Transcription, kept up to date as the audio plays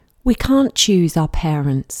We can't choose our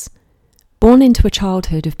parents. Born into a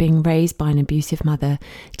childhood of being raised by an abusive mother,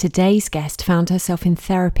 today's guest found herself in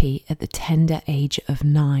therapy at the tender age of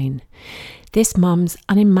 9. This mum's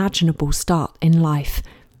unimaginable start in life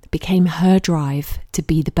became her drive to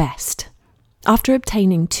be the best. After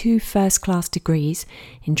obtaining 2 first-class degrees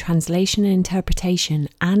in translation and interpretation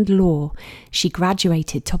and law, she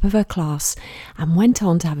graduated top of her class and went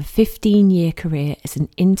on to have a 15-year career as an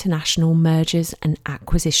international mergers and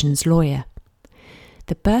acquisitions lawyer.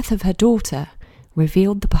 The birth of her daughter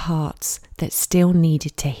revealed the parts that still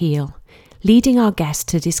needed to heal, leading our guest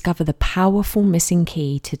to discover the powerful missing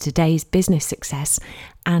key to today's business success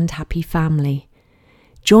and happy family.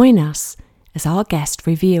 Join us as our guest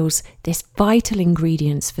reveals this vital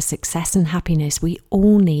ingredients for success and happiness we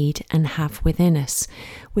all need and have within us,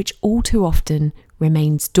 which all too often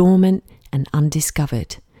remains dormant and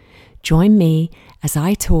undiscovered. Join me as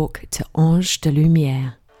I talk to Ange de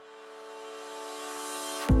Lumière.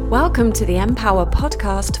 Welcome to the Empower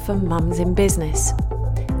podcast for mums in business.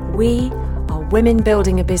 We are women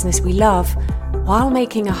building a business we love while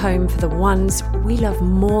making a home for the ones we love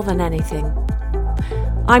more than anything.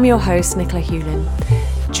 I'm your host, Nicola Hewlin.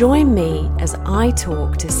 Join me as I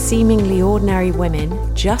talk to seemingly ordinary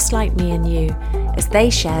women just like me and you as they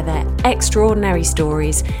share their extraordinary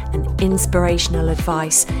stories and inspirational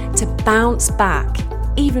advice to bounce back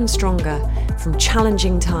even stronger from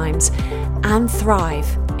challenging times and thrive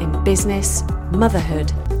in business,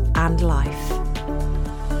 motherhood, and life.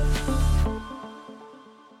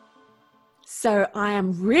 So I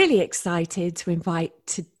am really excited to invite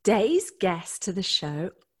today's guest to the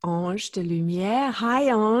show, Ange de Lumière. Hi,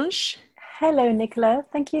 Ange. Hello, Nicola.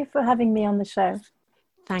 Thank you for having me on the show.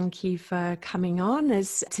 Thank you for coming on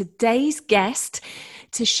as today's guest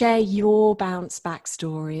to share your bounce back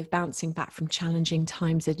story of bouncing back from challenging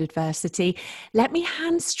times of adversity. Let me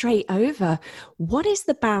hand straight over. What is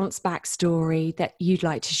the bounce back story that you'd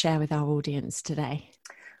like to share with our audience today?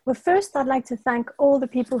 Well, first, I'd like to thank all the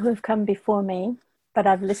people who have come before me that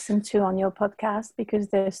I've listened to on your podcast because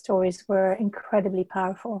their stories were incredibly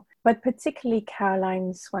powerful, but particularly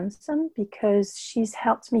Caroline Swanson because she's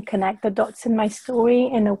helped me connect the dots in my story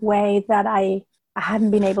in a way that I hadn't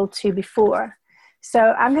been able to before. So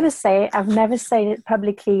I'm going to say, I've never said it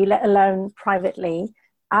publicly, let alone privately.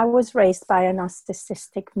 I was raised by a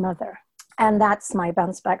narcissistic mother. And that's my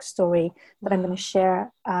bounce back story that I'm going to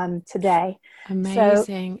share today.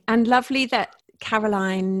 Amazing. And lovely that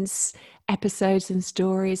Caroline's episodes and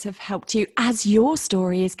stories have helped you, as your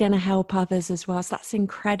story is going to help others as well. So that's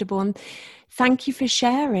incredible. And thank you for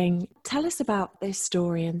sharing. Tell us about this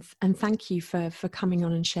story and thank you for coming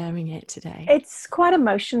on and sharing it today. It's quite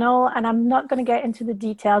emotional and I'm not going to get into the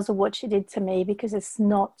details of what she did to me because it's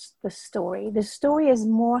not the story. The story is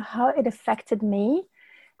more how it affected me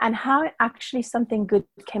and how actually something good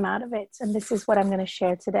came out of it. And this is what I'm going to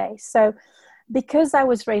share today. So because I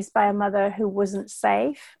was raised by a mother who wasn't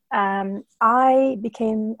safe, I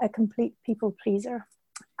became a complete people pleaser.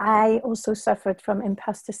 I also suffered from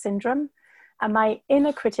imposter syndrome. And my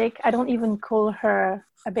inner critic, I don't even call her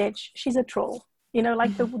a bitch. She's a troll. You know,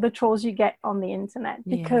 like the trolls you get on the internet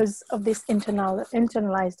because of this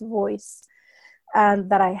internalized voice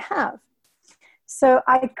that I have. So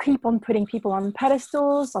I keep on putting people on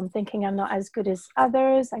pedestals. I'm thinking I'm not as good as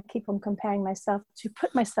others. I keep on comparing myself to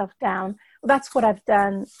put myself down. Well, that's what I've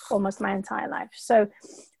done almost my entire life. So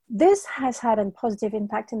this has had a positive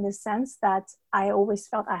impact in the sense that I always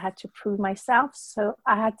felt I had to prove myself. So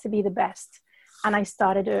I had to be the best. And I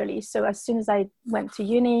started early. So as soon as I went to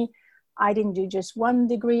uni, I didn't do just 1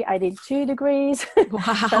 degree. I did 2 degrees,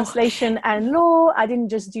 Wow. Translation and law. I didn't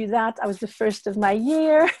just do that. I was the first of my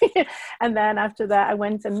year. And then after that, I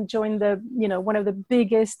went and joined one of the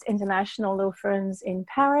biggest international law firms in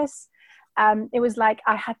Paris. It was like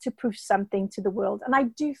I had to prove something to the world. And I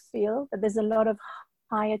do feel that there's a lot of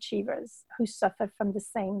high achievers who suffer from the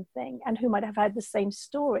same thing and who might have had the same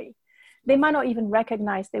story. They might not even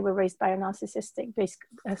recognize they were raised by a narcissist,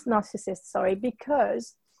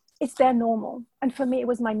 because it's their normal. And for me, it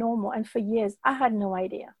was my normal. And for years, I had no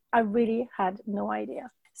idea. I really had no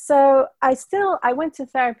idea. So I went to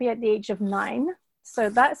therapy at the age of 9.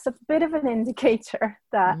 So that's a bit of an indicator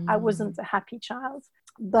that I wasn't a happy child.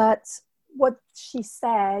 But what she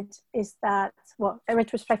said is that, well,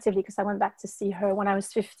 retrospectively, because I went back to see her when I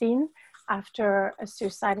was 15 after a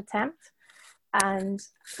suicide attempt. And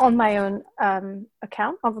on my own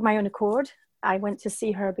account, of my own accord, I went to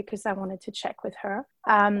see her because I wanted to check with her.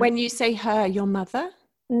 When you say her, your mother?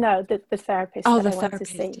 No, the therapist. Oh, that the I went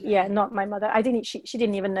therapist. to see. Yeah, not my mother. She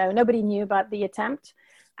didn't even know. Nobody knew about the attempt.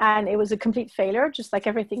 And it was a complete failure, just like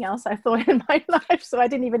everything else I thought in my life. So I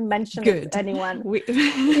didn't even mention it to anyone.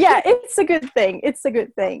 Yeah, it's a good thing. It's a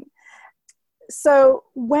good thing. So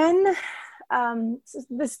when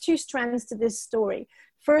there's two strands to this story.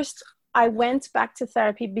 First, I went back to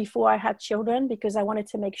therapy before I had children because I wanted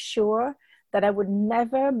to make sure that I would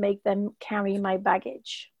never make them carry my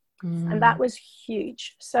baggage. And that was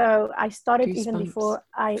huge. So I started even before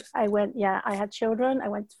I went, I had children. I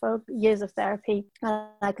went for years of therapy and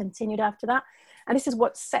I continued after that. And this is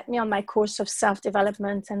what set me on my course of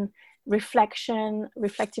self-development and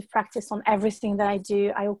reflective practice on everything that I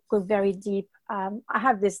do. I go very deep. I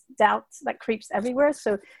have this doubt that creeps everywhere.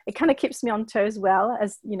 So it kind of keeps me on toes well,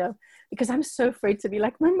 as you know, because I'm so afraid to be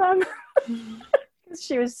like my mom.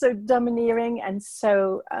 She was so domineering and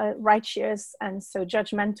so righteous and so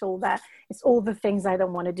judgmental that it's all the things I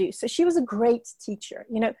don't want to do. So she was a great teacher.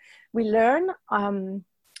 You know, we learn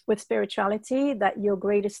with spirituality that your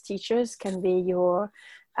greatest teachers can be your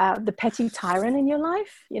the petty tyrant in your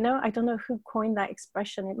life. You know, I don't know who coined that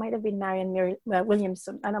expression. It might have been Marianne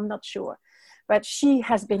Williamson, and I'm not sure. But she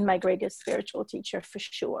has been my greatest spiritual teacher for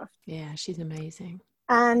sure. Yeah, she's amazing.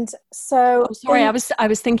 And so, I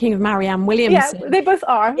was thinking of Marianne Williamson. Yeah, they both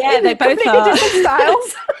are. Yeah, they both are. Different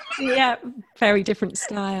styles. Yeah, very different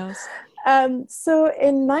styles. So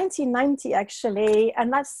in 1990, actually,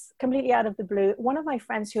 and that's completely out of the blue, one of my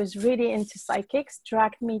friends who was really into psychics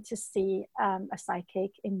dragged me to see a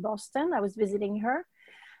psychic in Boston. I was visiting her.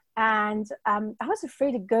 And I was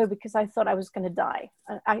afraid to go because I thought I was going to die.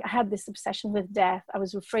 I had this obsession with death. I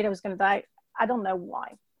was afraid I was going to die. I don't know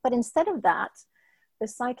why. But instead of that, the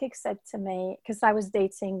psychic said to me, because I was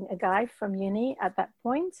dating a guy from uni at that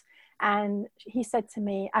point, and he said to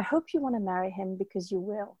me, I hope you want to marry him because you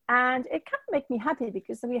will. And it kind of made me happy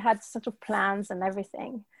because we had sort of plans and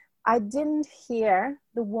everything. I didn't hear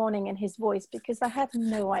the warning in his voice because I had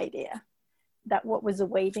no idea that what was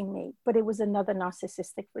awaiting me, but it was another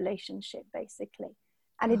narcissistic relationship basically.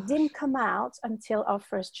 And it didn't come out until our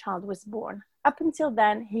first child was born. Up until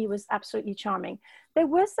then, he was absolutely charming. There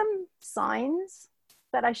were some signs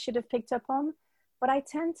that I should have picked up on, but I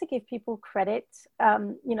tend to give people credit,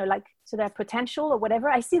 you know, like to their potential or whatever.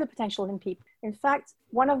 I see the potential in people. In fact,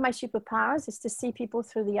 one of my superpowers is to see people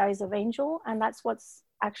through the eyes of angel. And that's what's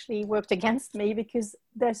actually worked against me because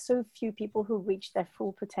there's so few people who reach their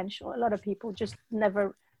full potential. A lot of people just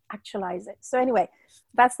never actualize it. So anyway,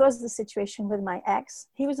 that was the situation with my ex.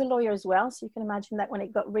 He was a lawyer as well. So you can imagine that when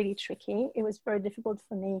it got really tricky, it was very difficult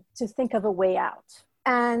for me to think of a way out.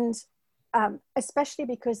 And especially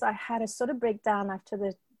because I had a sort of breakdown after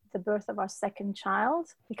the birth of our second child,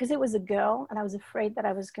 because it was a girl and I was afraid that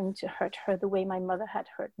I was going to hurt her the way my mother had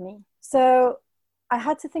hurt me. So I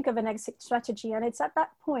had to think of an exit strategy. And it's at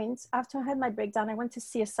that point, after I had my breakdown, I went to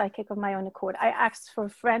see a psychic of my own accord. I asked for a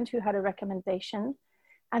friend who had a recommendation.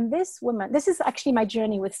 And this woman, this is actually my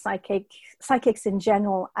journey with psychics in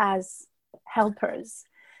general as helpers.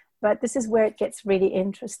 But this is where it gets really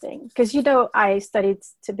interesting because, you know, I studied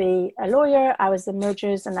to be a lawyer. I was a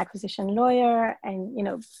mergers and acquisition lawyer and, you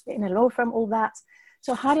know, in a law firm, all that.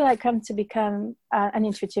 So how did I come to become an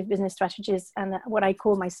intuitive business strategist and what I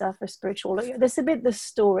call myself a spiritual lawyer? There's a bit the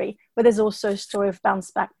story, but there's also a story of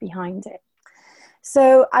bounce back behind it.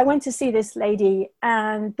 So I went to see this lady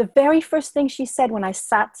and the very first thing she said when I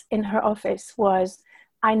sat in her office was,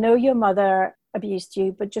 I know your mother abused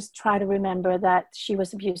you, but just try to remember that she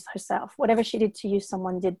was abused herself. Whatever she did to you,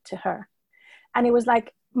 someone did to her. And it was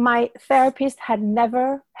like my therapist had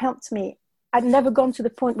never helped me. I'd never gone to the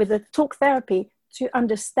point with the talk therapy to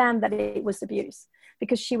understand that it was abuse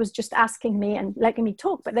because she was just asking me and letting me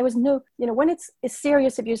talk. But there was no, you know, when it's a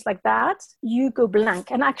serious abuse like that, you go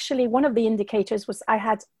blank. And actually one of the indicators was I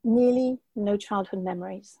had nearly no childhood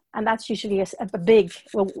memories. And that's usually a big,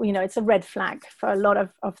 well, you know, it's a red flag for a lot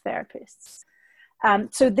of therapists.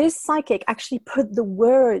 So this psychic actually put the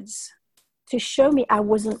words to show me I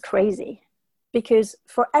wasn't crazy because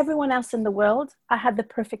for everyone else in the world, I had the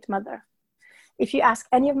perfect mother. If you ask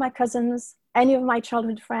any of my cousins, any of my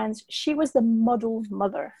childhood friends, she was the model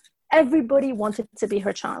mother. Everybody wanted to be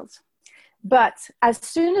her child. But as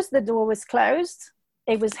soon as the door was closed,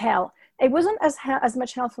 it was hell. It wasn't as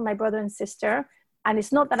much hell for my brother and sister. And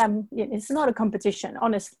it's not that it's not a competition,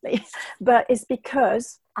 honestly, but it's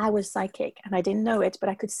because I was psychic and I didn't know it, but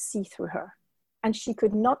I could see through her. And she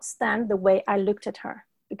could not stand the way I looked at her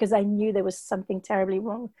because I knew there was something terribly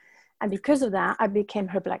wrong. And because of that, I became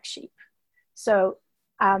her black sheep. So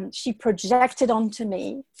she projected onto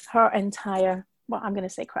me her entire, well, I'm going to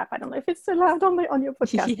say crap. I don't know if it's allowed on your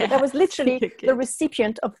podcast, but that was literally the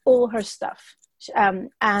recipient of all her stuff.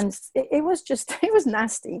 And it was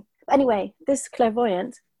nasty. Anyway, this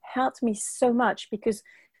clairvoyant helped me so much because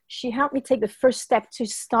she helped me take the first step to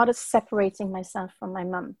start separating myself from my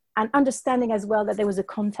mum and understanding as well that there was a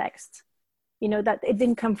context, you know, that it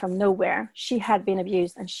didn't come from nowhere. She had been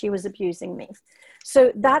abused and she was abusing me.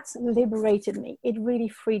 So that liberated me. It really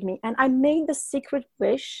freed me. And I made the secret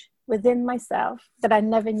wish within myself that I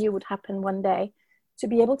never knew would happen one day, to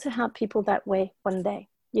be able to help people that way one day,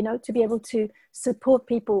 you know, to be able to support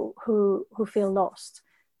people who feel lost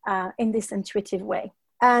in this intuitive way.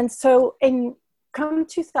 And so in come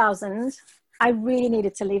 2000, I really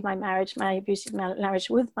needed to leave my marriage, my abusive marriage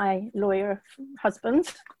with my lawyer husband,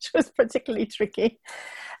 which was particularly tricky.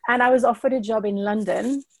 And I was offered a job in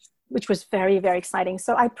London, which was very, very exciting.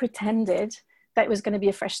 So I pretended that it was going to be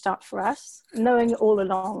a fresh start for us, knowing all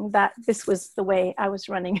along that this was the way I was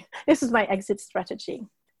running. This was my exit strategy.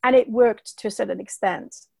 And it worked to a certain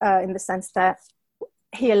extent, in the sense that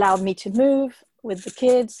he allowed me to move with the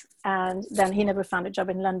kids, and then he never found a job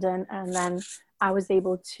in London. And then I was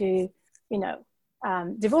able to, you know,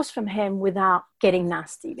 divorce from him without getting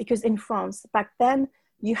nasty, because in France back then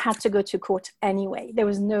you had to go to court anyway. There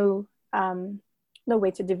was no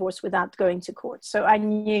way to divorce without going to court. So I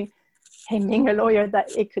knew, him being a lawyer,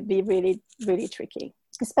 that it could be really, really tricky,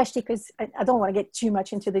 especially because I don't want to get too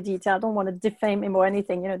much into the detail. I don't want to defame him or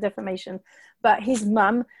anything, you know, defamation. But his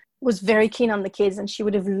mum was very keen on the kids and she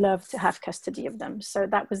would have loved to have custody of them. So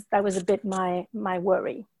that was a bit my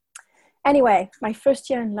worry. Anyway, my first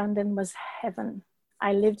year in London was heaven.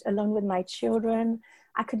 I lived alone with my children.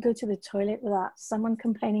 I could go to the toilet without someone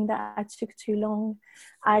complaining that I took too long.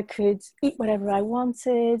 I could eat whatever I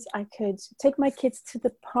wanted. I could take my kids to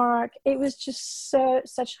the park. It was just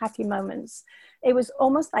such happy moments. It was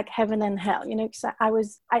almost like heaven and hell, you know,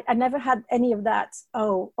 because I never had any of that,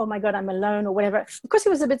 oh my God, I'm alone or whatever. Of course, it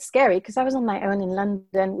was a bit scary because I was on my own in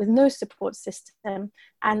London with no support system.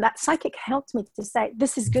 And that psychic helped me to say,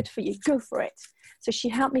 this is good for you, go for it. So she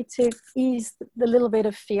helped me to ease the little bit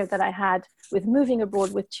of fear that I had with moving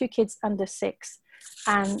abroad with 2 kids under 6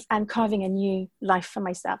 and carving a new life for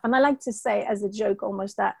myself. And I like to say as a joke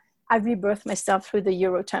almost that I rebirthed myself through the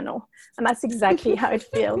Eurotunnel. And that's exactly how it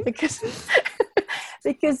feels,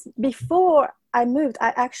 because before I moved,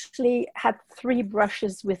 I actually had 3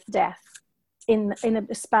 brushes with death in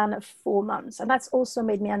a span of 4 months. And that's also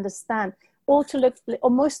made me understand,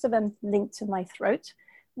 most of them linked to my throat,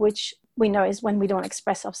 which we know is when we don't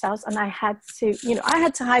express ourselves. And I had to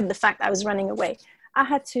hide the fact that I was running away. I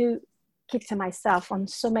had to keep to myself on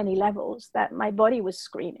so many levels that my body was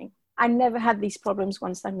screaming. I never had these problems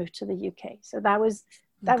once I moved to the UK. So that was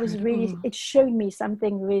really, it showed me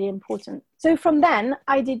something really important. So from then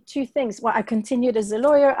I did 2 things. Well, I continued as a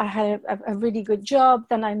lawyer. I had a really good job.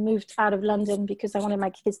 Then I moved out of London because I wanted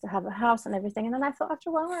my kids to have a house and everything. And then I thought after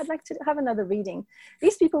a while, I'd like to have another reading.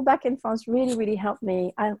 These people back in France really, really helped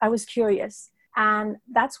me. I was curious. And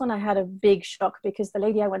that's when I had a big shock, because the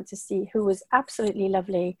lady I went to see, who was absolutely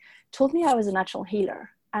lovely, told me I was a natural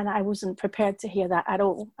healer. And I wasn't prepared to hear that at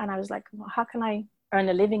all. And I was like, well, how can I earn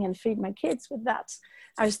a living and feed my kids with that?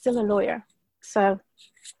 I was still a lawyer. So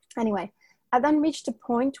anyway, I then reached a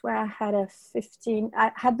point where I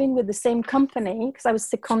had been with the same company because I was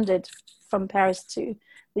seconded from Paris to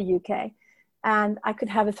the UK, and I could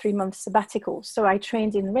have a 3-month sabbatical. So I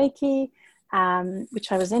trained in Reiki,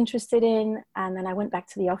 which I was interested in. And then I went back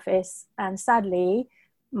to the office, and sadly,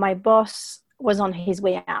 my boss was on his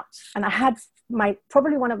way out. And I had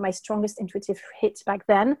probably one of my strongest intuitive hits back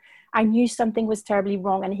then. I knew something was terribly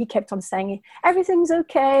wrong, and he kept on saying everything's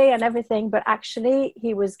okay and everything, but actually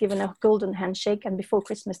he was given a golden handshake, and before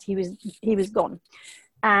Christmas he was gone.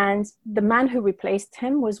 And the man who replaced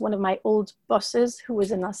him was one of my old bosses, who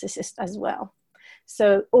was a narcissist as well.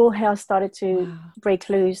 So all hell started to break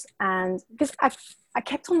loose, and because I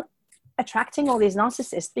kept on attracting all these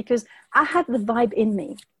narcissists because I had the vibe in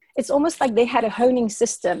me. It's almost like they had a honing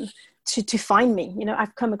system to find me. You know,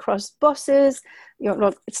 I've come across bosses, you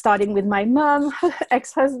know, starting with my mom,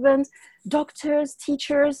 ex-husband, doctors,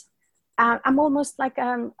 teachers. I'm almost like,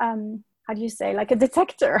 how do you say, like a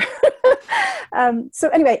detector. So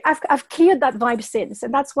anyway, I've cleared that vibe since.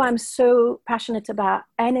 And that's why I'm so passionate about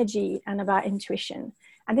energy and about intuition.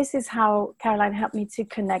 And this is how Caroline helped me to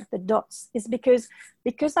connect the dots, is because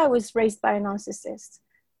I was raised by a narcissist,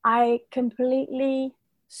 I completely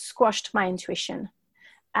squashed my intuition.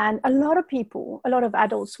 And a lot of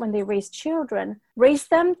adults, when they raise children, raise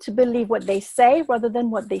them to believe what they say rather than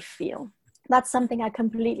what they feel. That's something I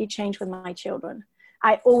completely changed with my children.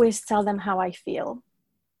 I always tell them how I feel,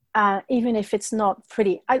 even if it's not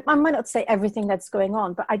pretty. I might not say everything that's going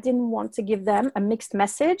on, but I didn't want to give them a mixed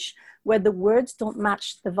message where the words don't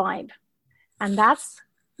match the vibe. And that's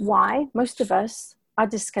why most of us are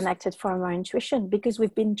disconnected from our intuition, because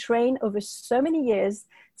we've been trained over so many years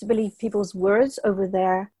to believe people's words over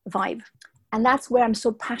their vibe. And that's where I'm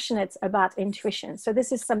so passionate about intuition. So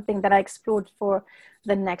this is something that I explored for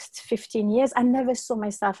the next 15 years. I never saw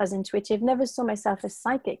myself as intuitive, never saw myself as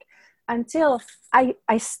psychic until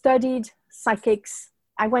I studied psychics.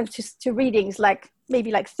 I went to readings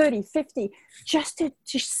maybe 30, 50, just to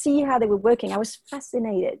see how they were working. I was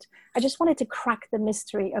fascinated. I just wanted to crack the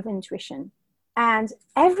mystery of intuition. And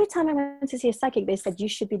every time I went to see a psychic, they said, you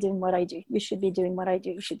should be doing what I do. You should be doing what I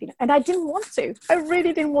do. You should be. And I didn't want to. I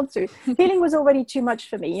really didn't want to. Healing was already too much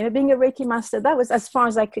for me. Being a Reiki master, that was as far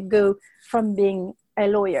as I could go from being a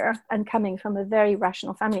lawyer and coming from a very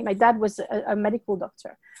rational family. My dad was a medical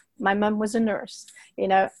doctor. My mum was a nurse.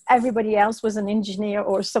 Everybody else was an engineer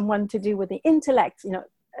or someone to do with the intellect.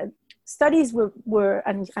 Studies were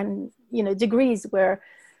and degrees were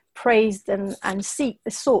praised and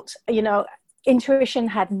sought. Intuition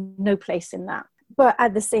had no place in that. But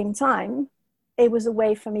at the same time, it was a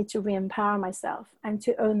way for me to re-empower myself and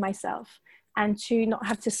to own myself and to not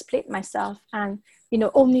have to split myself and,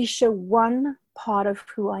 only show one part of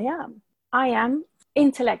who I am. I am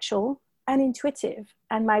intellectual and intuitive.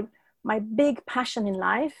 And my big passion in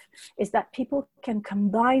life is that people can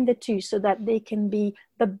combine the two so that they can be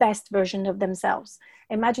the best version of themselves.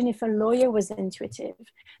 Imagine if a lawyer was intuitive,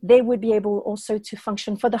 they would be able also to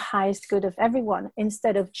function for the highest good of everyone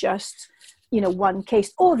instead of just, one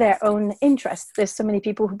case or their own interests. There's so many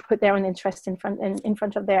people who put their own interest in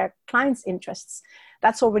front of their clients' interests.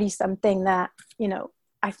 That's already something that,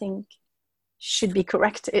 I think should be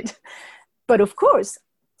corrected. But of course,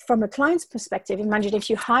 from a client's perspective, imagine if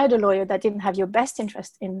you hired a lawyer that didn't have your best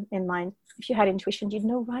interest in mind. If you had intuition, you'd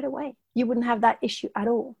know right away. You wouldn't have that issue at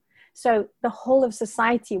all. So the whole of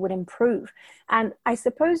society would improve. And I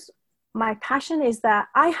suppose my passion is that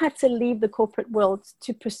I had to leave the corporate world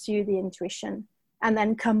to pursue the intuition and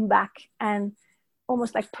then come back and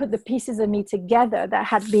almost put the pieces of me together that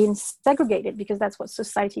had been segregated, because that's what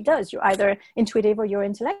society does. You're either intuitive or you're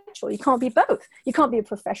intellectual. You can't be both. You can't be a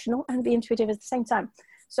professional and be intuitive at the same time.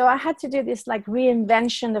 So I had to do this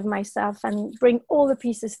reinvention of myself and bring all the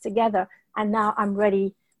pieces together. And now I'm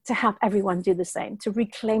ready to help everyone do the same, to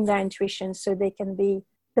reclaim their intuition so they can be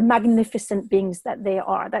the magnificent beings that they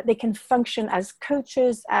are, that they can function as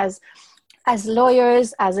coaches, as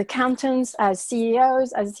lawyers, as accountants, as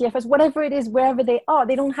CEOs, as CFOs, whatever it is, wherever they are.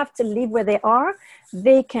 They don't have to live where they are.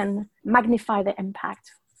 They can magnify the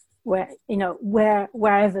impact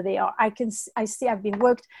wherever they are. I see I've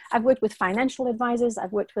worked with financial advisors,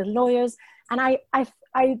 I've worked with lawyers, and I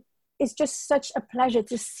it's just such a pleasure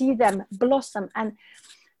to see them blossom and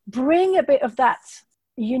bring a bit of that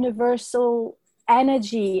universal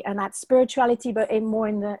energy and that spirituality, but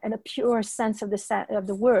in a pure sense of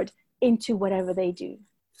the word, into whatever they do.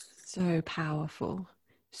 So powerful.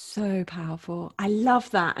 So powerful. I love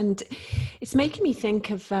that. And it's making me think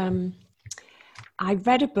of, I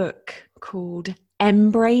read a book called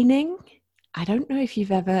Embraining. I don't know if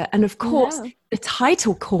you've ever, and of course the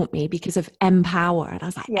title caught me because of Empower. And I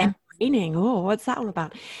was like, Embraining, what's that all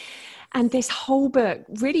about? And this whole book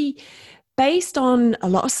really based on a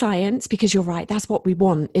lot of science, because you're right, that's what we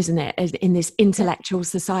want, isn't it? In this intellectual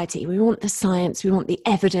society, we want the science, we want the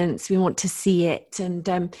evidence, we want to see it. And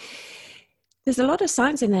there's a lot of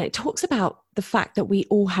science in there. It talks about the fact that we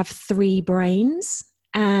all have 3 brains,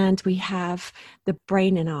 and we have the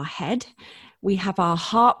brain in our head, we have our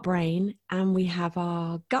heart brain, and we have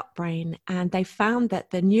our gut brain. And they found that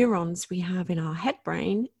the neurons we have in our head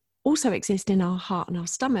brain also exist in our heart and our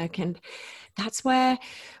stomach. And that's where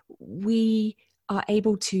we are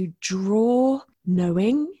able to draw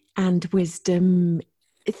knowing and wisdom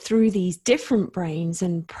through these different brains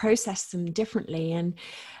and process them differently. And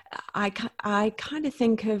I kind of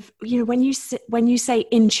think of, when you say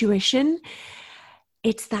intuition,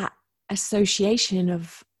 it's that association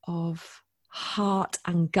of heart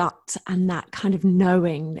and gut and that kind of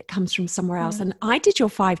knowing that comes from somewhere else. And I did your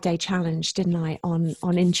 5-day challenge, didn't I, on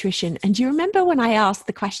intuition? And do you remember when I asked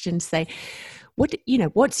the question, say,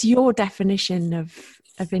 what's your definition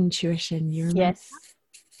of intuition? You remember? Yes.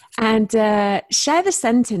 And share the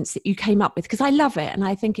sentence that you came up with, because I love it and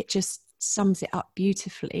I think it just sums it up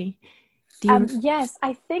beautifully. Yes,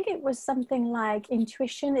 I think it was something like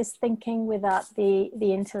intuition is thinking without the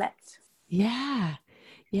intellect. Yeah.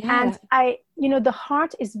 And the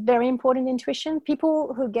heart is very important in intuition.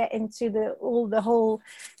 People who get into the whole,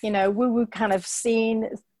 woo-woo kind of scene,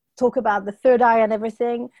 talk about the third eye and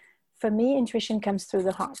everything. For me, intuition comes through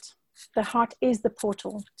the heart. The heart is the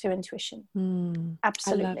portal to intuition.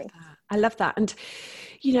 Absolutely. I love that. And,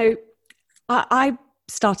 I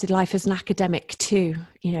started life as an academic too,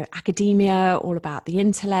 academia, all about the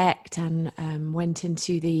intellect, and went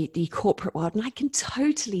into the corporate world. And I can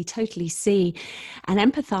totally see and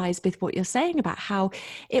empathize with what you're saying about how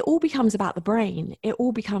it all becomes about the brain. It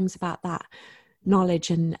all becomes about that knowledge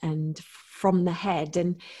and from the head.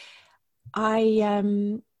 And I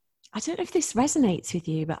don't know if this resonates with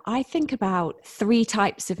you, but I think about 3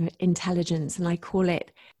 types of intelligence, and I call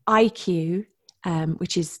it IQ,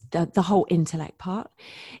 which is the whole intellect part,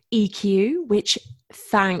 EQ, which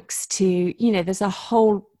thanks to, there's a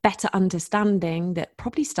whole better understanding that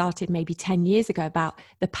probably started maybe 10 years ago about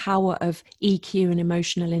the power of EQ and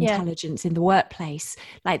emotional intelligence in the workplace.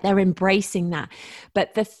 Like they're embracing that.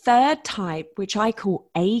 But the third type, which I call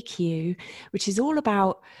AQ, which is all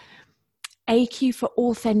about AQ for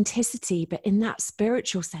authenticity, but in that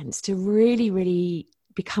spiritual sense, to really, really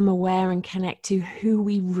become aware and connect to who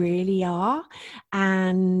we really are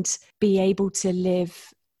and be able to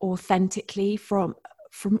live authentically from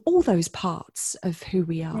all those parts of who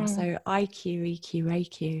we are. So IQ, EQ,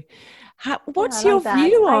 AQ. What's your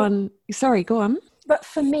view on... Sorry, go on. But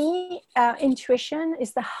for me, intuition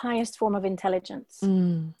is the highest form of intelligence.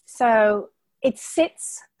 So it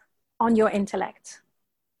sits on your intellect.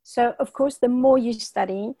 So, of course, the more you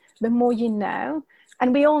study, the more you know.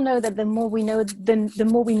 And we all know that the more we know, the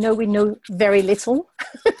more we know very little,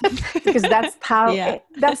 because that's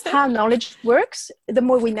how knowledge works. The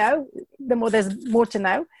more we know, the more there's more to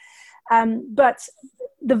know. But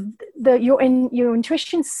your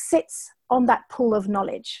intuition sits on that pool of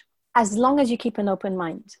knowledge as long as you keep an open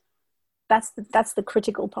mind. That's the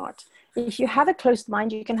critical part. If you have a closed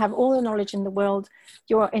mind, you can have all the knowledge in the world.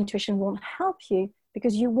 Your intuition won't help you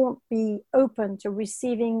because you won't be open to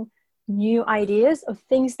receiving new ideas of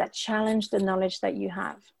things that challenge the knowledge that you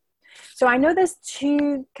have. So I know there's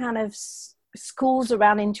 2 kind of schools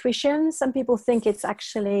around intuition. Some people think it's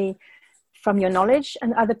actually from your knowledge,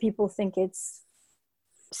 and other people think it's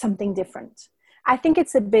something different. I think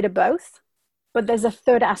it's a bit of both, but there's a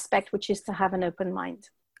third aspect, which is to have an open mind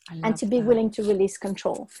and to be willing to release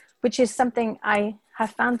control, which is something I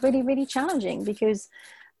have found really, really challenging, because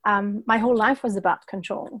my whole life was about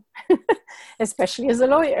control, especially as a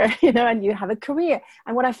lawyer, and you have a career.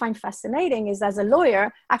 And what I find fascinating is, as a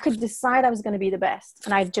lawyer, I could decide I was going to be the best,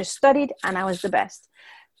 and I just studied and I was the best.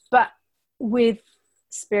 But with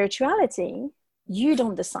spirituality, you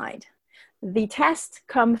don't decide. The tests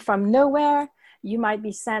come from nowhere. You might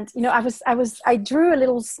be sent, I drew a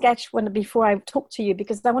little sketch before I talked to you,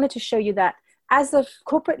 because I wanted to show you that as a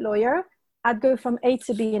corporate lawyer, I'd go from A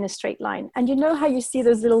to B in a straight line. And you know how you see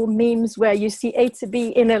those little memes where you see A to B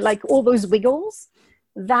in like all those wiggles?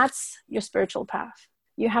 That's your spiritual path.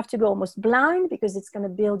 You have to go almost blind, because it's going to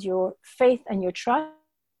build your faith and your trust,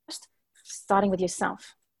 starting with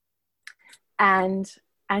yourself. And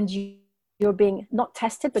you're being not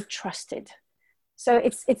tested, but trusted. So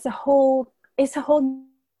it's a whole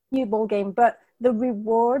new ball game, but the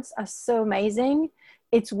rewards are so amazing.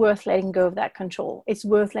 It's worth letting go of that control. It's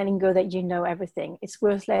worth letting go that you know everything. It's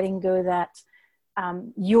worth letting go that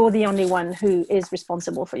you're the only one who is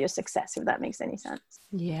responsible for your success, if that makes any sense.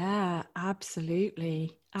 Yeah,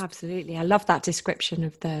 absolutely. Absolutely. I love that description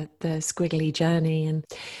of the squiggly journey. And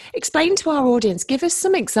explain to our audience, give us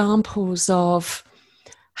some examples of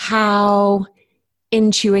how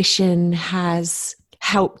intuition has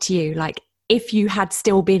helped you. Like, if you had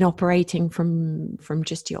still been operating from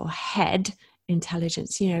just your head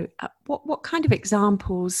intelligence, what kind of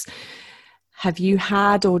examples have you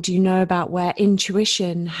had, or do you know about where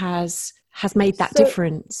intuition has made that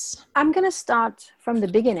difference? I'm going to start from the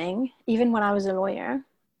beginning. Even when I was a lawyer,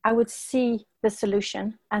 I would see the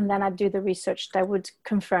solution, and then I'd do the research that would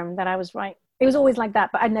confirm that I was right. It was always like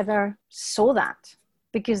that, but I never saw that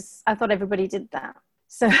because I thought everybody did that.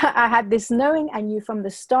 So I had this knowing. I knew from the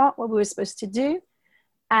start what we were supposed to do.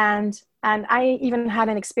 And I even had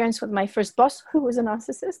an experience with my first boss, who was a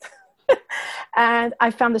narcissist. And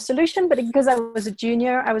I found the solution, but because I was a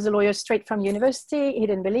junior, I was a lawyer straight from university. He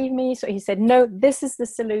didn't believe me. So he said, no, this is the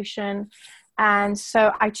solution. And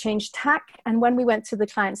so I changed tack. And when we went to the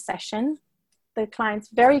client session, the clients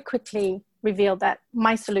very quickly revealed that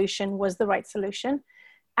my solution was the right solution.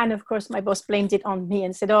 And of course, my boss blamed it on me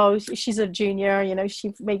and said, oh, she's a junior,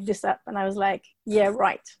 she made this up. And I was like, yeah,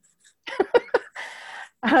 right.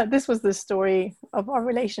 This was the story of our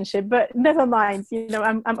relationship, but never mind,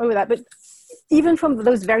 I'm over that. But even from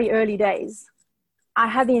those very early days, I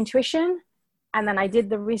had the intuition, and then I did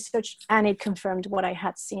the research, and it confirmed what I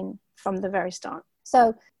had seen from the very start.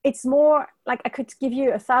 So it's more like I could give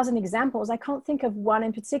you 1,000 examples. I can't think of one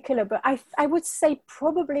in particular, but I would say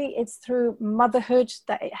probably it's through motherhood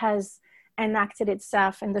that it has enacted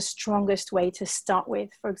itself in the strongest way to start with.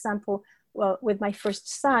 For example, well, with my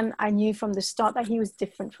first son, I knew from the start that he was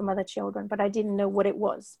different from other children, but I didn't know what it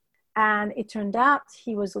was. And it turned out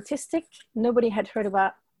he was autistic. Nobody had heard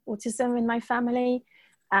about autism in my family.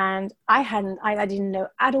 And I didn't know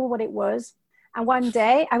at all what it was. And one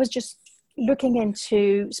day I was just looking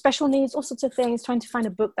into special needs, all sorts of things, trying to find a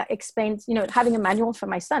book that explained, having a manual for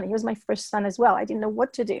my son. He was my first son as well. I didn't know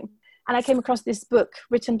what to do. And I came across this book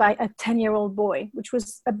written by a 10-year-old boy, which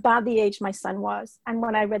was about the age my son was. And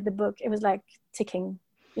when I read the book, it was like ticking,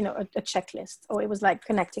 a checklist, or it was like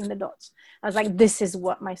connecting the dots. I was like, this is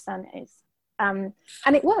what my son is. And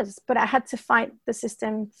it was, but I had to fight the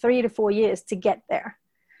system 3 to 4 years to get there,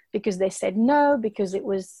 because they said no, because it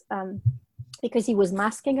was, because he was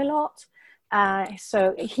masking a lot.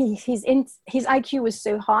 So his IQ was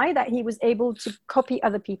so high that he was able to copy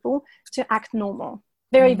other people to act normal.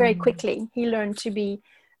 Very, very quickly. He learned to be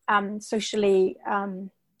socially,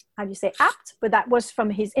 apt, but that was from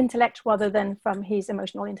his intellect rather than from his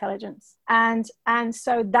emotional intelligence. And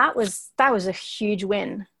so that was a huge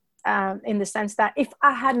win, in the sense that if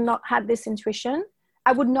I had not had this intuition,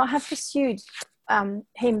 I would not have pursued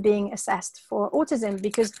him being assessed for autism,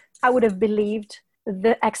 because I would have believed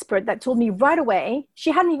the expert that told me right away.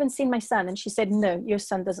 She hadn't even seen my son, and she said, no, your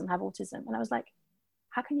son doesn't have autism. And I was like,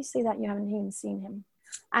 how can you say that? You haven't even seen him.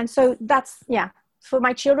 And so that's, for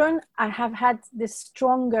my children, I have had this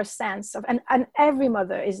stronger sense of, and every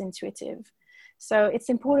mother is intuitive. So it's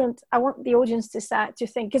important. I want the audience to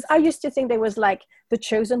think, because I used to think there was like the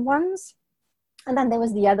chosen ones, and then there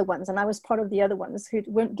was the other ones. And I was part of the other ones who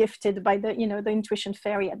weren't gifted by the intuition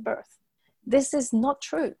fairy at birth. This is not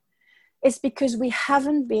true. It's because we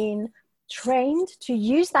haven't been trained to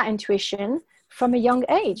use that intuition from a young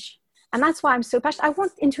age. And that's why I'm so passionate. I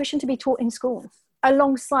want intuition to be taught in school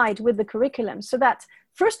alongside with the curriculum, so that,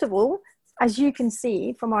 first of all, as you can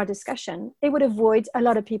see from our discussion, it would avoid a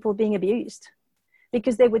lot of people being abused,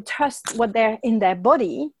 because they would trust what they're in their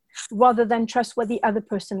body rather than trust what the other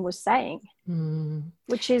person was saying,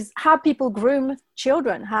 which is how people groom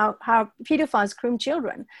children, how pedophiles groom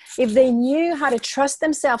children. If they knew how to trust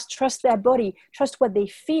themselves, trust their body, trust what they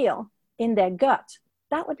feel in their gut,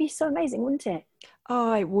 that would be so amazing, wouldn't it?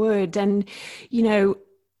 Oh, it would. And,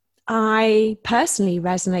 I personally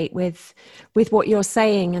resonate with what you're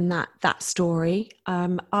saying, and that story.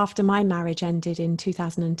 After my marriage ended in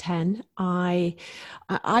 2010, I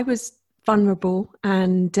was vulnerable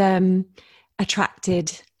and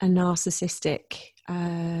attracted a narcissistic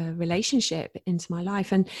relationship into my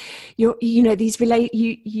life. And you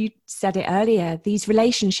said it earlier, these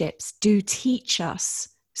relationships do teach us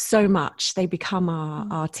so much. They become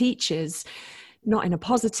our teachers. Not in a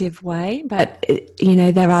positive way, but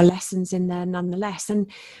there are lessons in there nonetheless. And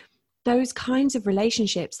those kinds of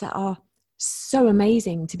relationships that are so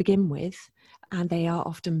amazing to begin with, and they are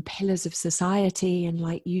often pillars of society. And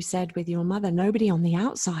like you said with your mother, nobody on the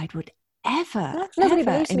outside would nobody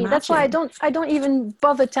believes me. That's why I don't even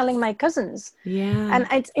bother telling my cousins. And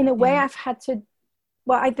it's, in a way, I've had to.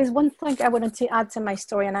 Well, there's one thing I wanted to add to my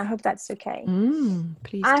story, and I hope that's okay.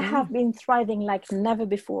 Please I do. have been thriving like never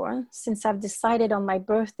before since I've decided on my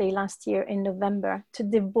birthday last year in November to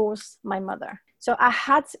divorce my mother. So I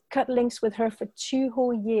had cut links with her for 2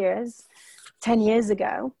 whole years, 10 years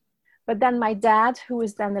ago. But then my dad, who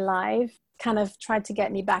was then alive, kind of tried to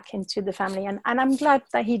get me back into the family. And I'm glad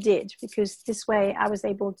that he did, because this way I was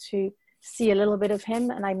able to see a little bit of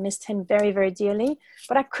him, and I missed him very, very dearly,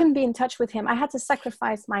 but I couldn't be in touch with him. I had to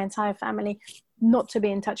sacrifice my entire family not to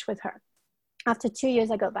be in touch with her. After 2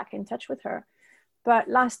 years, I got back in touch with her. But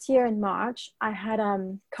last year in March, I had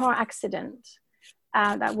a car accident.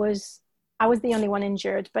 I was the only one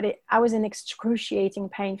injured, but I was in excruciating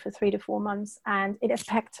pain for 3 to 4 months, and it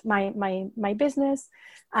affected my business,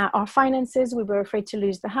 our finances. We were afraid to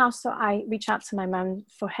lose the house. So I reached out to my mom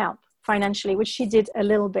for help financially, which she did a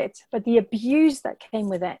little bit, but the abuse that came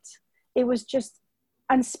with it was just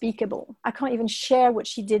unspeakable. I can't even share what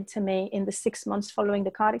she did to me in the 6 months following the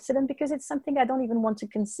car accident, because it's something I don't even want to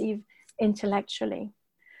conceive intellectually.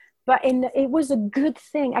 But it was a good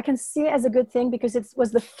thing. I can see it as a good thing, because it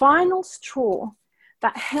was the final straw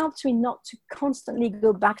that helped me not to constantly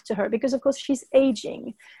go back to her, because of course she's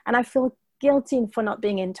aging, and I feel guilty for not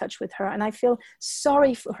being in touch with her, and I feel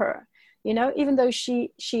sorry for her. Even though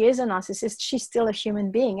she is a narcissist, she's still a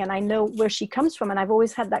human being, and I know where she comes from, and I've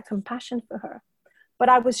always had that compassion for her. But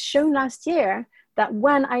I was shown last year that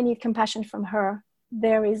when I need compassion from her,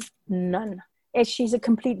 there is none. She's a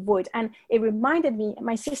complete void. And it reminded me,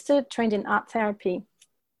 my sister trained in art therapy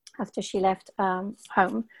after she left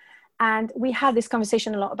home. And we had this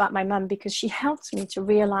conversation a lot about my mum, because she helped me to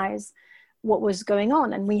realize what was going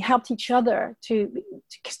on, and we helped each other to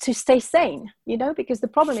stay sane, you know, because the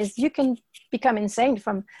problem is you can become insane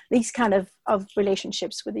from these kind of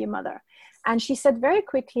relationships with your mother. And she said very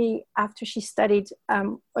quickly after she studied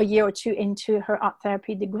a year or two into her art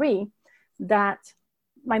therapy degree that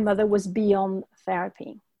my mother was beyond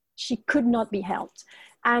therapy. She could not be helped.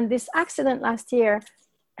 And this accident last year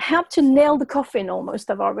helped to nail the coffin almost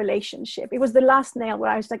of our relationship. It was the last nail where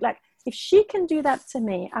I was like, if she can do that to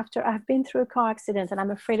me after I've been through a car accident and I'm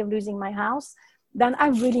afraid of losing my house, then I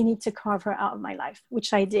really need to carve her out of my life,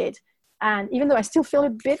 which I did. And even though I still feel a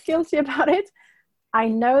bit guilty about it, I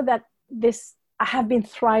know that I have been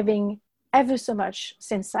thriving ever so much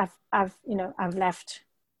since I've left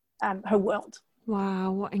her world.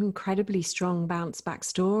 Wow, what an incredibly strong bounce back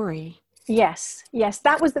story. Yes,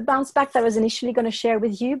 that was the bounce back that I was initially going to share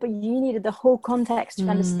with you, but you needed the whole context to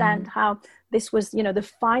understand how this was, the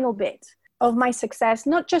final bit of my success,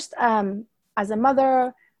 not just as a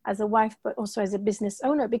mother, as a wife, but also as a business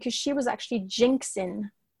owner, because she was actually jinxing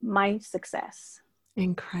my success.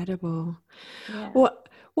 Incredible. Yeah.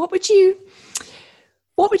 What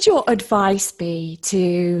would your advice be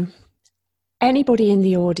to anybody in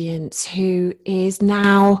the audience who is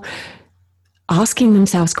now asking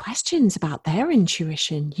themselves questions about their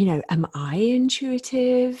intuition? Am I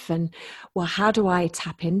intuitive? And how do I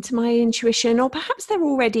tap into my intuition? Or perhaps they're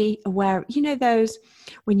already aware, those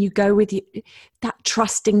when you go with that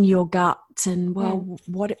trusting your gut and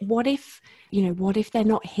what if they're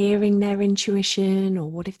not hearing their intuition, or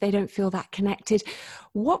what if they don't feel that connected?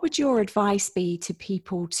 What would your advice be to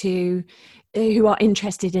people who are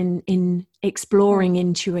interested in exploring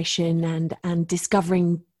intuition and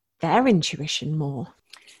discovering their intuition more?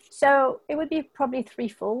 So it would be probably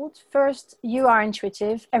threefold. First, you are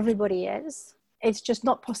intuitive. Everybody is. It's just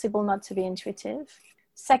not possible not to be intuitive.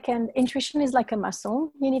 Second, intuition is like a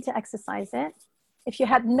muscle. You need to exercise it. If you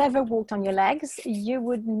had never walked on your legs, you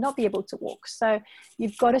would not be able to walk. So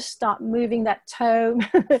you've got to start moving that toe,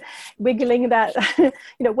 wiggling that,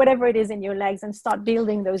 whatever it is in your legs, and start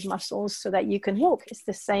building those muscles so that you can walk. It's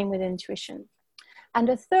the same with intuition. And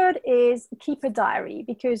the third is keep a diary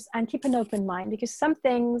and keep an open mind, because some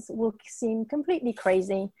things will seem completely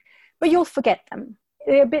crazy, but you'll forget them.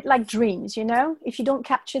 They're a bit like dreams, if you don't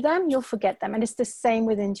capture them, you'll forget them. And it's the same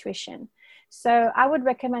with intuition. So I would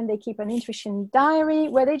recommend they keep an intuition diary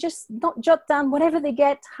where they just not jot down whatever they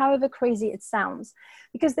get, however crazy it sounds.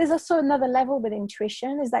 Because there's also another level with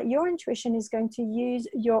intuition, is that your intuition is going to use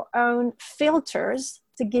your own filters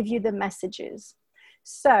to give you the messages.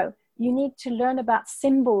 So you need to learn about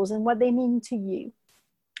symbols and what they mean to you.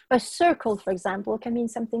 A circle, for example, can mean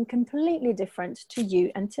something completely different to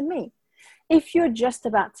you and to me. If you're just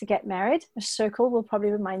about to get married, a circle will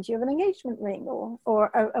probably remind you of an engagement ring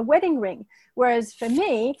or a wedding ring. Whereas for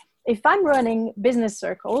me, if I'm running business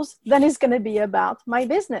circles, then it's going to be about my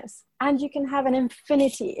business. And you can have an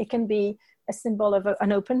infinity. It can be a symbol of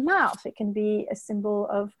an open mouth. It can be a symbol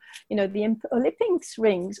of, the Olympics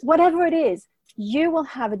rings, whatever it is. You will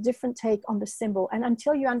have a different take on the symbol. And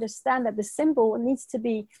until you understand that the symbol needs to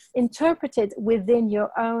be interpreted within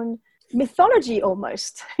your own mythology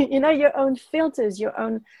almost, your own filters,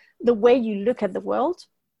 the way you look at the world,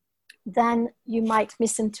 then you might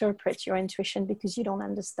misinterpret your intuition because you don't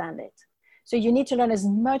understand it. So you need to learn as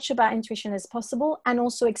much about intuition as possible, and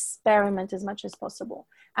also experiment as much as possible,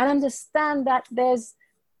 and understand that there's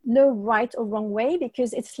no right or wrong way,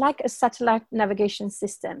 because it's like a satellite navigation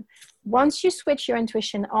system. Once you switch your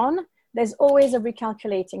intuition on, there's always a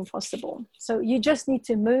recalculating possible. So you just need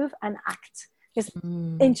to move and act, because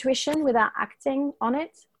intuition without acting on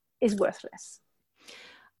it is worthless.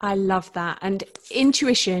 I love that. And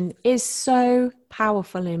intuition is so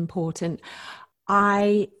powerful and important.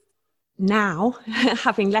 I now,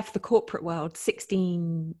 having left the corporate world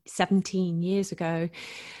 16, 17 years ago,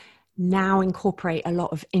 now incorporate a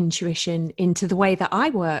lot of intuition into the way that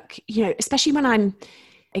I work, especially when I'm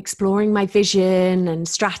exploring my vision and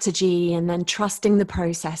strategy, and then trusting the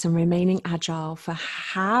process and remaining agile for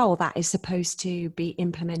how that is supposed to be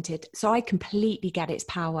implemented. So I completely get its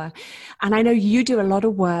power. And I know you do a lot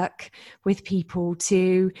of work with people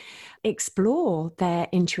to explore their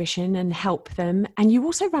intuition and help them. And you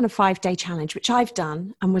also run a 5-day challenge, which I've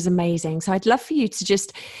done and was amazing. So I'd love for you to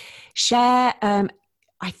just share,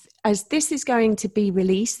 as this is going to be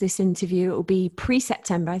released, this interview, it will be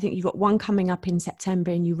pre-September. I think you've got one coming up in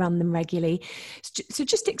September and you run them regularly. So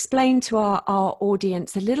just explain to our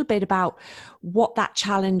audience a little bit about what that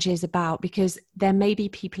challenge is about, because there may be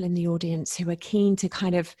people in the audience who are keen to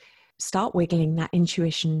kind of start wiggling that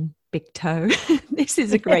intuition big toe. This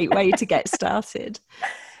is a great way to get started.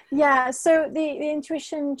 Yeah, so the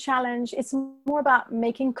intuition challenge, it's more about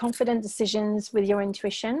making confident decisions with your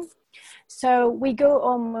intuition. So we go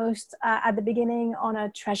almost at the beginning on a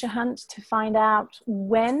treasure hunt to find out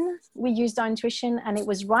when we used our intuition and it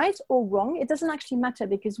was right or wrong. It doesn't actually matter,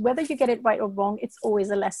 because whether you get it right or wrong, it's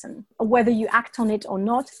always a lesson. Whether you act on it or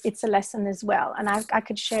not, it's a lesson as well. And I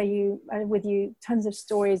could share with you tons of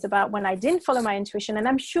stories about when I didn't follow my intuition. And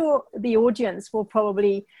I'm sure the audience will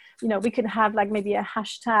probably, we could have like maybe a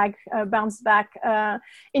hashtag bounce back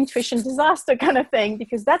intuition disaster kind of thing,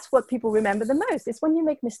 because that's what people remember the most. It's when you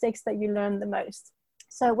make mistakes that you learn the most.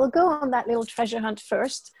 So we'll go on that little treasure hunt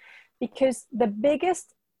first, because the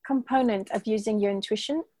biggest component of using your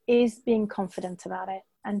intuition is being confident about it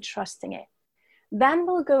and trusting it. Then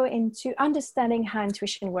we'll go into understanding how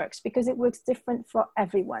intuition works, because it works different for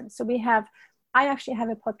everyone. So I actually have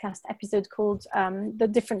a podcast episode called The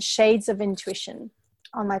Different Shades of Intuition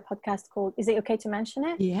on my podcast called, is it okay to mention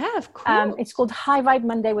it? Yeah, of course. It's called High Vibe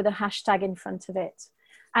Monday with a hashtag in front of it.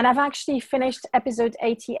 And I've actually finished episode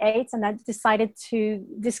 88, and I decided to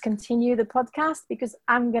discontinue the podcast because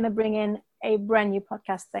I'm going to bring in a brand new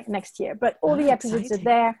podcast next year. But all the episodes exciting. Are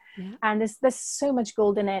there, yeah. And there's so much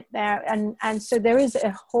gold in it there. And so there is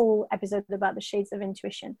a whole episode about the shades of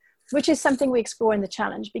intuition, which is something we explore in the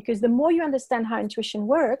challenge, because the more you understand how intuition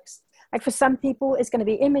works, like for some people, it's going to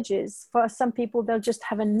be images. For some people, they'll just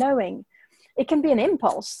have a knowing. It can be an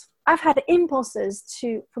impulse. I've had impulses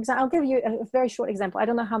to, for example, I'll give you a very short example. I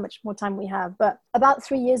don't know how much more time we have, but about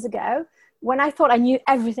 3 years ago, when I thought I knew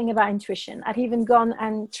everything about intuition, I'd even gone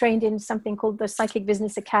and trained in something called the Psychic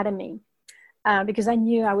Business Academy, because I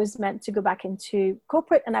knew I was meant to go back into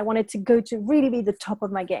corporate, and I wanted to go to really be the top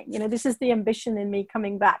of my game. This is the ambition in me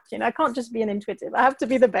coming back. I can't just be an intuitive. I have to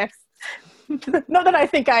be the best. Not that I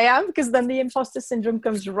think I am, because then the imposter syndrome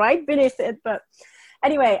comes right beneath it. But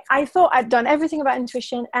anyway, I thought I'd done everything about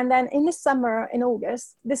intuition. And then in the summer, in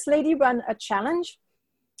August, this lady ran a challenge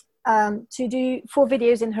to do 4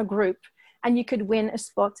 videos in her group. And you could win a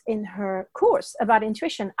spot in her course about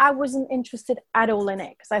intuition. I wasn't interested at all in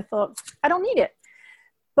it, because I thought, I don't need it.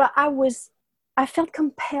 But I felt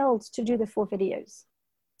compelled to do the 4 videos.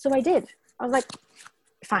 So I did. I was like,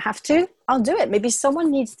 if I have to, I'll do it. Maybe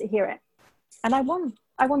someone needs to hear it. And I won.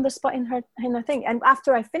 I won the spot in her thing. And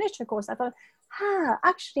after I finished her course, I thought,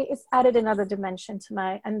 actually, it's added another dimension to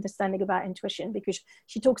my understanding about intuition, because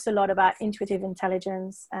she talks a lot about intuitive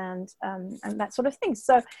intelligence and that sort of thing.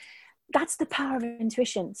 So that's the power of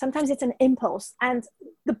intuition. Sometimes it's an impulse, and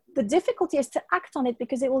the difficulty is to act on it,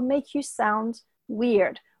 because it will make you sound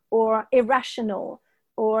weird or irrational,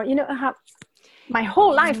 or how my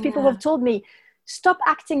whole life people have told me, stop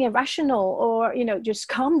acting irrational, or just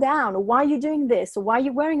calm down, or why are you doing this, or why are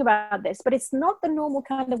you worrying about this? But it's not the normal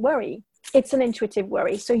kind of worry. It's an intuitive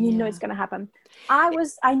worry, so know it's going to happen.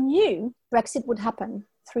 I knew Brexit would happen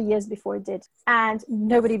 3 years before it did, and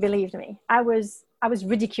nobody believed me. I was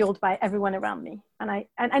ridiculed by everyone around me,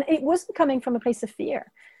 and it wasn't coming from a place of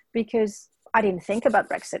fear, because I didn't think about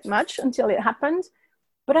Brexit much until it happened,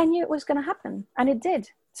 but I knew it was going to happen, and it did.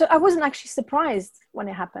 So I wasn't actually surprised when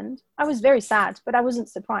it happened. I was very sad, but I wasn't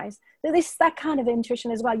surprised. There's that kind of intuition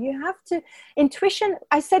as well. You have to, intuition,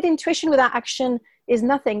 I said intuition without action is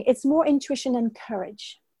nothing. It's more intuition and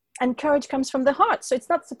courage. And courage comes from the heart. So it's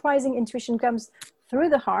not surprising intuition comes through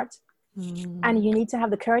the heart. And you need to have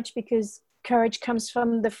the courage, because courage comes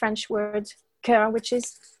from the French word cœur, which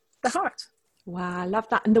is the heart. Wow, I love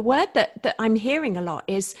that. And the word that I'm hearing a lot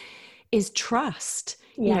is trust.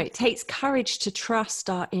 Yeah. It takes courage to trust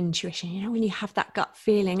our intuition, when you have that gut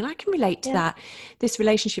feeling. And I can relate to that. This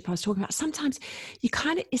relationship I was talking about, sometimes you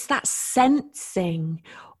it's that sensing,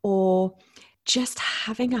 or just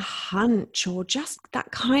having a hunch, or just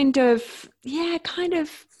that kind of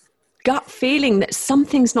gut feeling that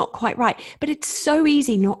something's not quite right. But it's so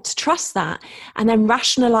easy not to trust that and then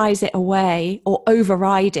rationalize it away or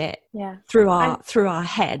override it through our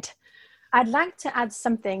head. I'd like to add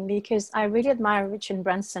something, because I really admire Richard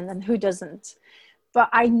Branson, and who doesn't? But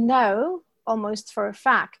I know almost for a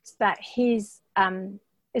fact that his,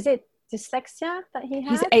 is it dyslexia that he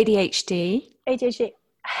had? His ADHD. ADHD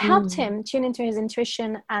helped him tune into his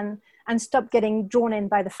intuition and stop getting drawn in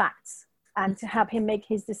by the facts, and to help him make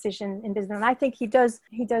his decision in business. And I think he does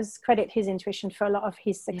credit his intuition for a lot of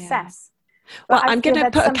his success. Yeah. Well, I'm going to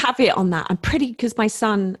put a caveat on that. Because my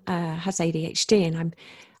son has ADHD, and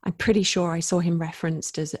I'm pretty sure I saw him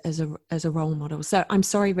referenced as a role model. So I'm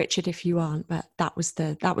sorry, Richard, if you aren't, but that was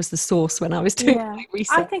the source when I was doing my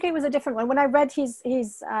research. I think it was a different one. When I read his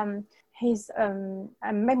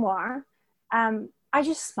memoir, I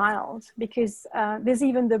just smiled because there's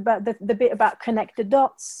even the bit about connect the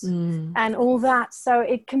dots and all that. So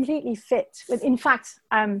it completely fit. In fact,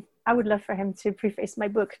 I would love for him to preface my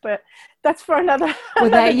book, but that's for another.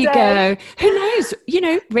 Well, there you day. go. Who knows?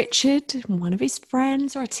 Richard, one of his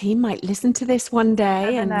friends or a team might listen to this one day.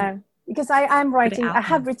 I don't know. Because I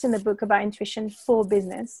have written a book about intuition for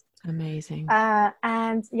business. Amazing.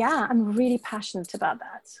 And yeah, I'm really passionate about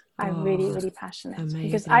that. I'm really, really passionate. Amazing.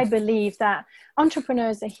 Because I believe that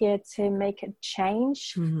entrepreneurs are here to make a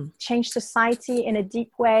change, change society in a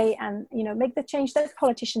deep way, and, make the change that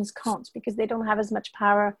politicians can't, because they don't have as much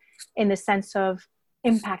power in the sense of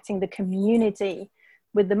impacting the community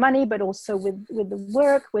with the money, but also with the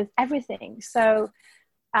work, with everything. So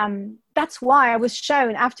that's why I was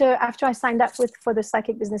shown after I signed up for the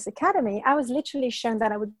Psychic Business Academy, I was literally shown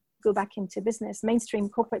that I would go back into business, mainstream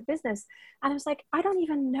corporate business. And I was like, I don't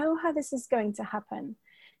even know how this is going to happen.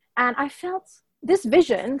 And I felt this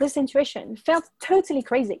vision, this intuition felt totally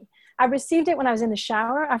crazy. I received it when I was in the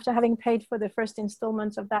shower after having paid for the first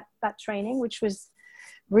installment of that training, which was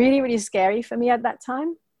really, really scary for me at that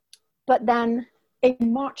time. But then in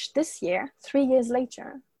March this year, 3 years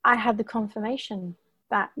later, I had the confirmation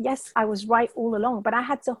that, yes, I was right all along, but I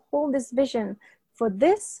had to hold this vision for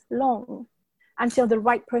this long until the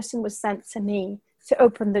right person was sent to me to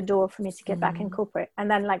open the door for me to get back in corporate. And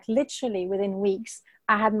then literally within weeks,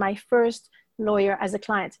 I had my first lawyer as a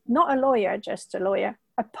client, not a lawyer, just a lawyer,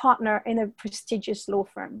 a partner in a prestigious law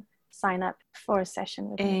firm sign up for a session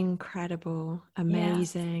with me. Incredible.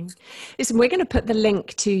 Amazing. Yeah. Listen, we're going to put the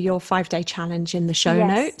link to your 5-day challenge in the show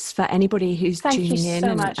notes for anybody who's tuning in. Thank you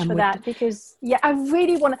so much for that, because I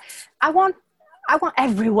really I want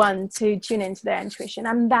everyone to tune into their intuition.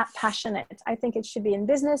 I'm that passionate. I think it should be in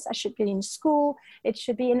business. I should be in school. It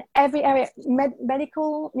should be in every area,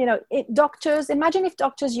 medical, doctors. Imagine if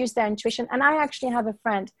doctors use their intuition. And I actually have a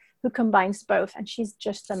friend who combines both, and she's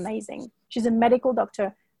just amazing. She's a medical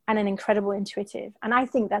doctor and an incredible intuitive. And I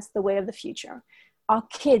think that's the way of the future. Our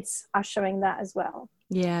kids are showing that as well.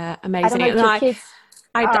 Yeah, amazing.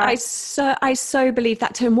 I so believe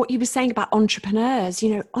that too. And what you were saying about entrepreneurs,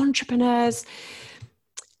 entrepreneurs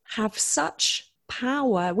have such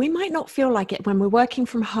power. We might not feel like it when we're working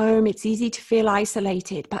from home. It's easy to feel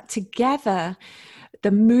isolated, but together,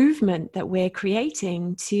 the movement that we're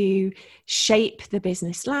creating to shape the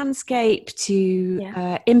business landscape,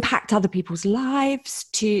 to impact other people's lives,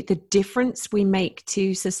 to the difference we make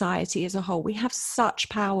to society as a whole. We have such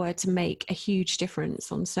power to make a huge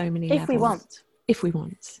difference on so many levels. If we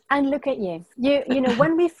want. And look at you. You know,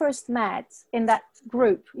 when we first met in that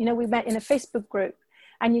group, we met in a Facebook group,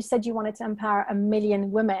 and you said you wanted to empower 1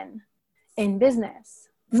 million women in business,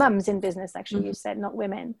 mums in business, actually, you said, not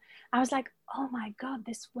women. I was like, oh my God,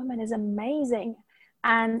 this woman is amazing.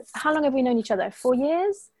 And how long have we known each other? 4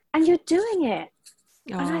 years? And you're doing it.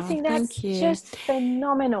 And I think that's just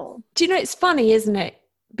phenomenal. Do you know, it's funny, isn't it?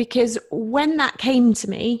 Because when that came to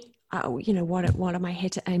me, what am I here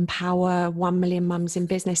to empower 1 million mums in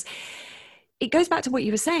business? It goes back to what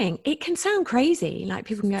you were saying. It can sound crazy. Like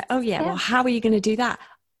people can go, oh yeah, well, how are you going to do that?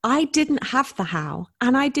 I didn't have the how,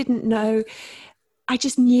 and I didn't know. I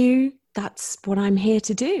just knew that's what I'm here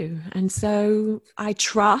to do. And so I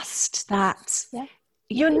trust that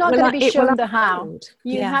you're not going to be shown the how.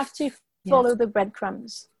 You have to follow the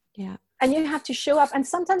breadcrumbs. Yeah. And you have to show up. And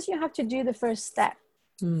sometimes you have to do the first step.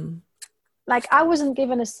 Like I wasn't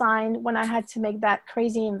given a sign when I had to make that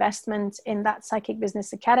crazy investment in that Psychic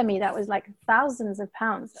Business Academy. That was like thousands of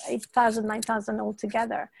pounds, 8,000, 9,000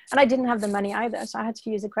 altogether. And I didn't have the money either. So I had to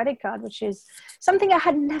use a credit card, which is something I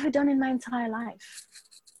had never done in my entire life.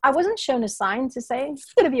 I wasn't shown a sign to say,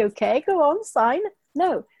 it's going to be okay, go on, sign.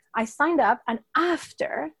 No, I signed up, and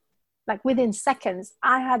after, like within seconds,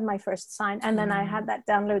 I had my first sign. And then I had that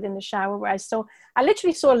download in the shower where I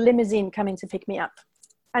literally saw a limousine coming to pick me up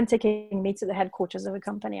and taking me to the headquarters of a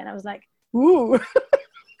company. And I was like, ooh,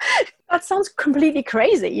 that sounds completely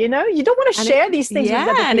crazy. You don't want to share these things with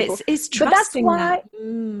other people. And it's trusting. But that's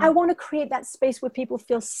why I want to create that space where people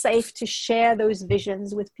feel safe to share those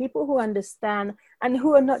visions with people who understand and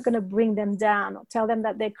who are not going to bring them down or tell them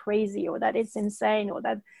that they're crazy or that it's insane or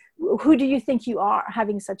that, who do you think you are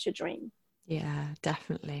having such a dream? Yeah,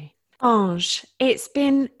 definitely. Ange, it's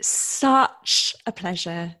been such a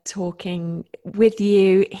pleasure talking with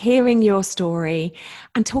you, hearing your story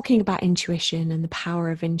and talking about intuition and the power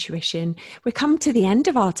of intuition. We've come to the end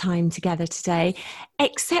of our time together today,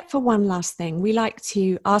 except for one last thing. We like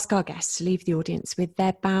to ask our guests to leave the audience with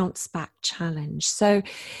their bounce back challenge. So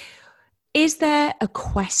is there a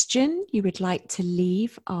question you would like to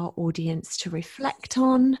leave our audience to reflect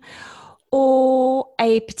on? or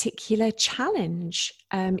a particular challenge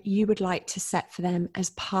you would like to set for them as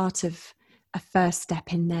part of a first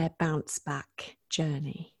step in their bounce back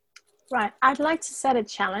journey? Right. I'd like to set a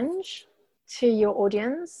challenge to your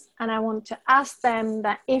audience, and I want to ask them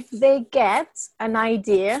that if they get an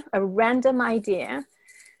idea, a random idea,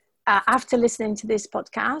 after listening to this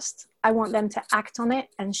podcast, I want them to act on it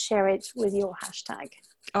and share it with your hashtag.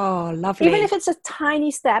 Oh, lovely. Even if it's a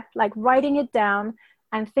tiny step, like writing it down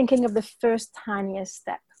and thinking of the first tiniest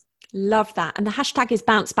step. Love that. And the hashtag is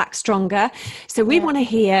Bounce Back Stronger. So we want to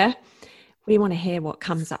hear what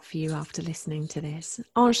comes up for you after listening to this.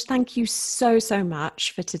 Ange, thank you so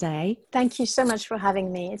much for today. Thank you so much for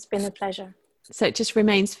having me. It's been a pleasure. So it just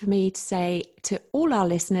remains for me to say to all our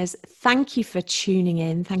listeners, thank you for tuning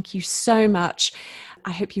in. Thank you so much.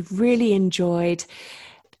 I hope you've really enjoyed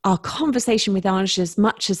our conversation with Ange as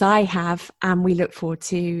much as I have, and we look forward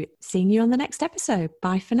to seeing you on the next episode.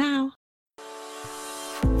 Bye for now.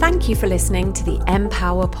 Thank you for listening to the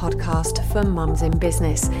Empower podcast for Mums in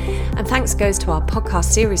Business. And thanks goes to our podcast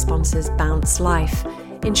series sponsors, Bounce Life,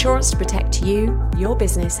 insurance to protect you, your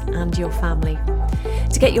business, and your family.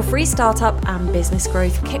 To get your free startup and business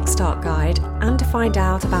growth kickstart guide and to find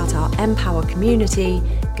out about our Empower community,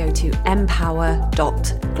 go to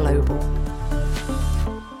empower.global.